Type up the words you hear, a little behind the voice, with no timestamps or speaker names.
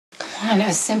on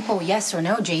a simple yes or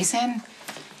no, Jason.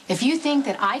 If you think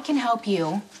that I can help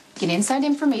you get inside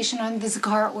information on the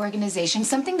Zacchara organization,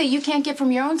 something that you can't get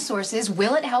from your own sources,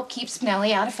 will it help keep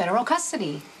Spinelli out of federal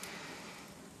custody?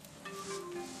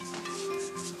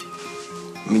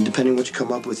 I mean, depending on what you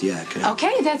come up with, yeah.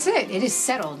 Okay, that's it. It is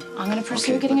settled. I'm going to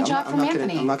pursue getting a job from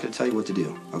Anthony. I'm not going to tell you what to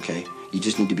do, okay? You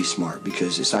just need to be smart,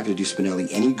 because it's not going to do Spinelli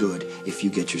any good if you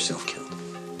get yourself killed.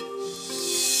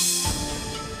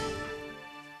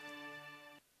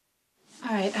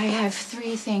 All right, I have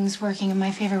 3 things working in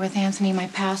my favor with Anthony: my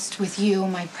past with you,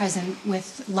 my present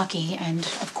with Lucky, and,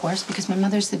 of course, because my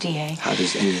mother's the DA. How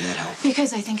does any of that help?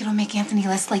 Because I think it'll make Anthony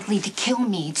less likely to kill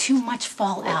me. Too much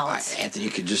fallout. Well, Anthony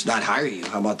could just not hire you.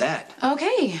 How about that?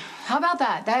 Okay, how about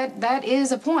that? That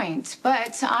is a point.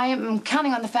 But I am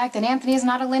counting on the fact that Anthony is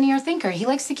not a linear thinker. He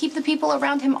likes to keep the people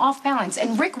around him off balance.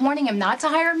 And Rick warning him not to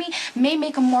hire me may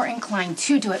make him more inclined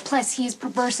to do it. Plus, he is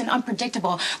perverse and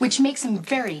unpredictable, which makes him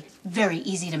very, very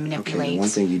easy to manipulate. Okay, the one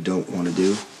thing you don't want to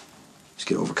do is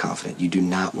get overconfident. You do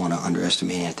not want to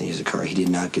underestimate Anthony Zacchara. He did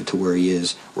not get to where he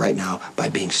is right now by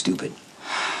being stupid.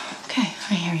 Okay,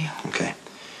 I hear you. Okay.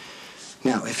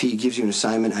 Now, if he gives you an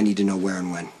assignment, I need to know where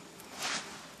and when.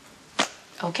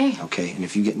 Okay. Okay, and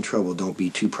if you get in trouble, don't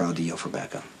be too proud to yell for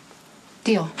backup.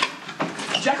 Deal.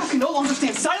 Jackal can no longer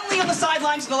stand silently on the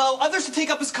sidelines and allow others to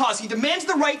take up his cause. He demands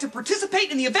the right to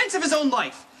participate in the events of his own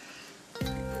life.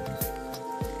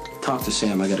 Talk to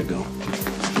Sam. I gotta go.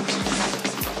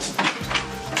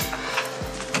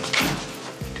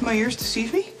 Do my ears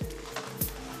deceive me?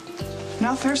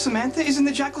 Now fair Samantha is in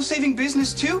the Jackal-saving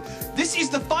business, too? This is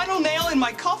the final nail in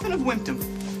my coffin of wimpdom.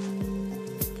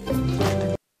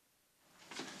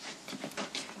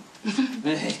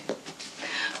 Hey.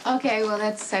 Okay, well,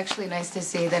 that's actually nice to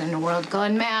see that in a world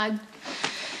gone mad,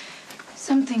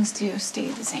 some things do stay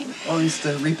the same. Oh, is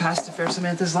the repast to fair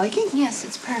Samantha's liking? Yes,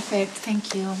 it's perfect.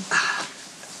 Thank you.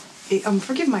 Hey,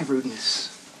 forgive my rudeness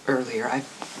earlier. I've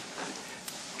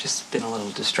just been a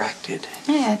little distracted.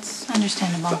 Yeah, it's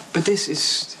understandable. But this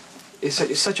is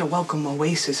such a welcome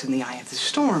oasis in the eye of the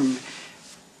storm.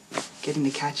 Getting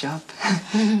to catch up.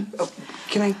 Oh,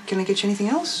 can I get you anything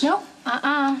else? Nope.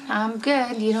 I'm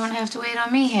good. You don't have to wait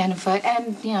on me hand and foot.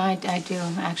 And, you know, I do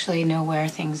actually know where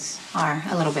things are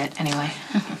a little bit anyway.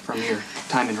 From your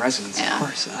time in residence, yeah. Of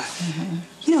course.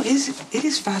 You know, it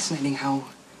is fascinating how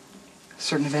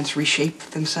certain events reshape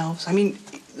themselves. I mean,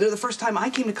 the first time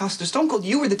I came to Costa Stone Cold,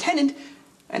 you were the tenant,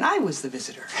 and I was the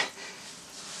visitor.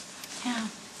 Yeah.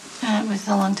 It was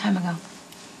a long time ago.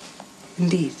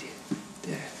 Indeed.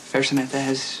 Fair Samantha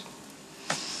has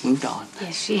moved on.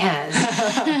 Yes, she has.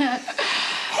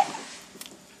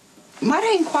 Might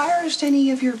I inquire as to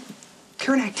any of your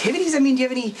current activities? I mean, do you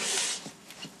have any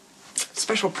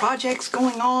special projects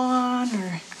going on,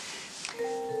 or?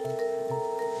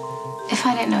 If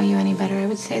I didn't know you any better, I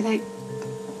would say that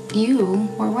you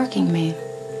were working me.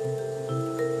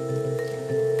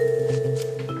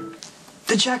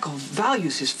 The Jackal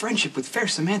values his friendship with fair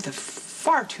Samantha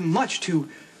far too much to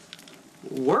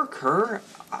work her.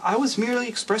 I was merely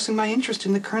expressing my interest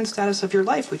in the current status of your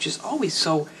life, which is always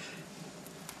so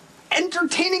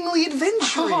entertainingly adventurous.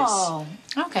 Oh,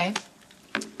 okay.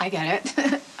 I get it.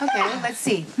 Okay, let's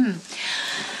see.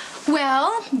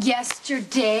 Well,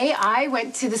 yesterday I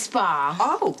went to the spa.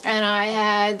 Oh. And I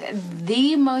had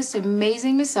the most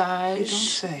amazing massage. You don't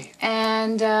say.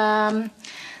 And,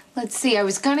 let's see, I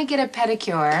was gonna get a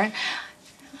pedicure.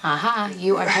 Aha,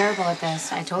 you are terrible at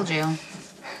this, I told you.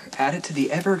 Add it to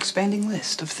the ever-expanding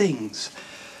list of things.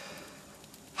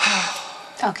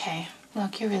 Okay,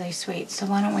 look, you're really sweet, so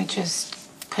why don't we just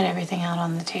put everything out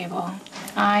on the table?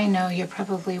 I know you're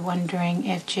probably wondering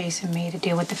if Jason made a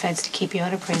deal with the feds to keep you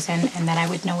out of prison, and that I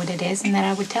would know what it is, and that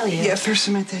I would tell you. Yeah, fair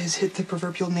Samantha has hit the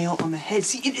proverbial nail on the head.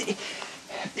 See,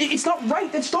 it's not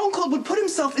right that Stone Cold would put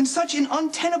himself in such an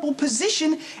untenable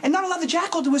position and not allow the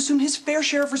Jackal to assume his fair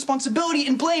share of responsibility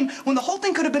and blame when the whole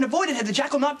thing could have been avoided had the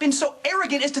Jackal not been so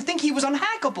arrogant as to think he was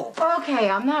unhackable. Okay,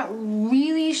 I'm not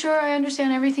really sure I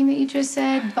understand everything that you just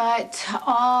said, but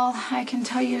all I can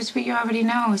tell you is what you already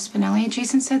know, Spinelli.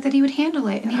 Jason said that he would handle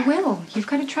it, and he will. You've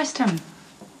got to trust him.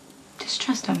 Just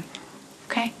trust him,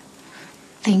 okay?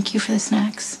 Thank you for the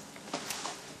snacks.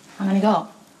 I'm gonna go.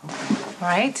 Okay. All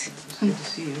right? It's good to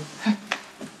see you.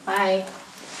 Bye.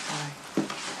 Bye.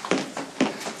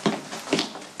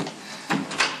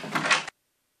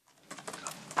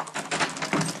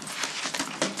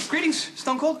 Greetings,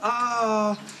 Stone Cold.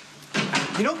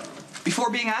 You know, before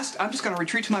being asked, I'm just gonna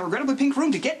retreat to my regrettably pink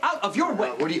room to get out of your way.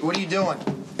 What are you doing?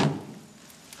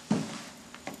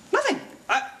 Nothing.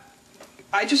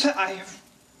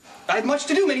 I had much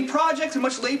to do, many projects, and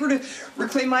much labor to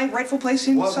reclaim my rightful place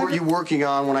in What were you working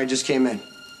on when I just came in?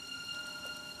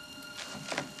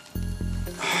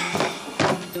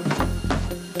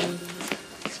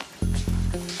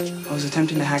 I was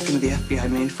attempting to hack into the FBI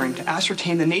mainframe to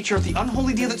ascertain the nature of the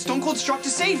unholy deal that Stone Cold struck to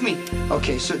save me.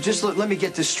 Okay, so just let me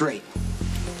get this straight.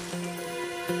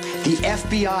 The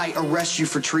FBI arrests you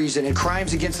for treason and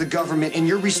crimes against the government, and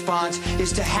your response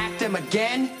is to hack them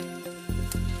again?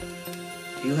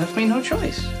 You left me no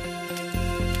choice.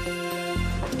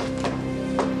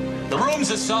 The room's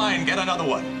assigned. Get another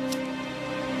one.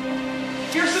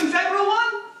 Here's some federal one.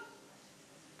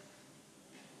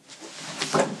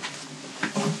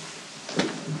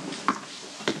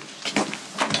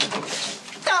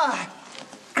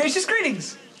 Gracious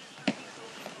greetings.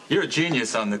 You're a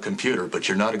genius on the computer, but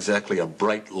you're not exactly a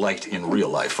bright light in real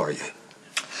life, are you?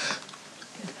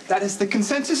 That is the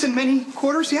consensus in many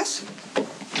quarters, yes?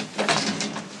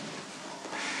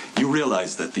 You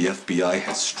realize that the FBI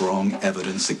has strong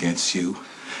evidence against you,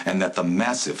 and that the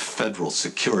massive federal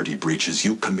security breaches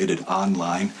you committed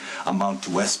online amount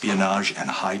to espionage and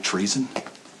high treason?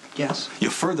 Yes.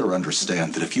 You further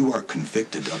understand that if you are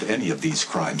convicted of any of these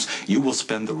crimes, you will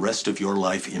spend the rest of your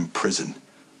life in prison,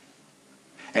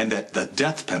 and that the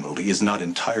death penalty is not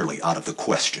entirely out of the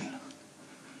question.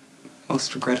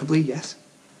 Most regrettably, yes.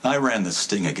 I ran the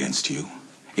sting against you.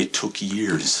 It took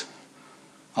years.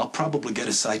 I'll probably get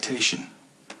a citation.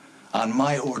 On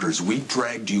my orders, we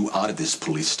dragged you out of this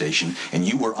police station, and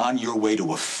you were on your way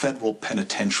to a federal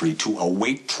penitentiary to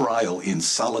await trial in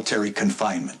solitary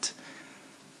confinement.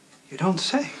 You don't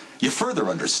say. You further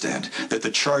understand that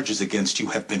the charges against you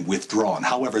have been withdrawn.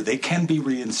 However, they can be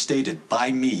reinstated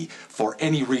by me for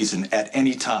any reason at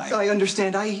any time. I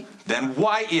understand. Then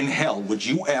why in hell would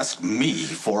you ask me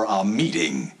for a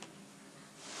meeting?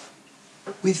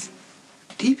 With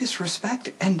deepest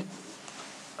respect and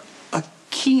a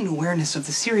keen awareness of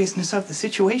the seriousness of the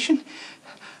situation,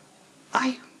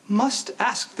 I must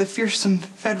ask the fearsome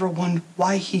federal one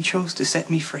why he chose to set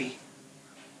me free.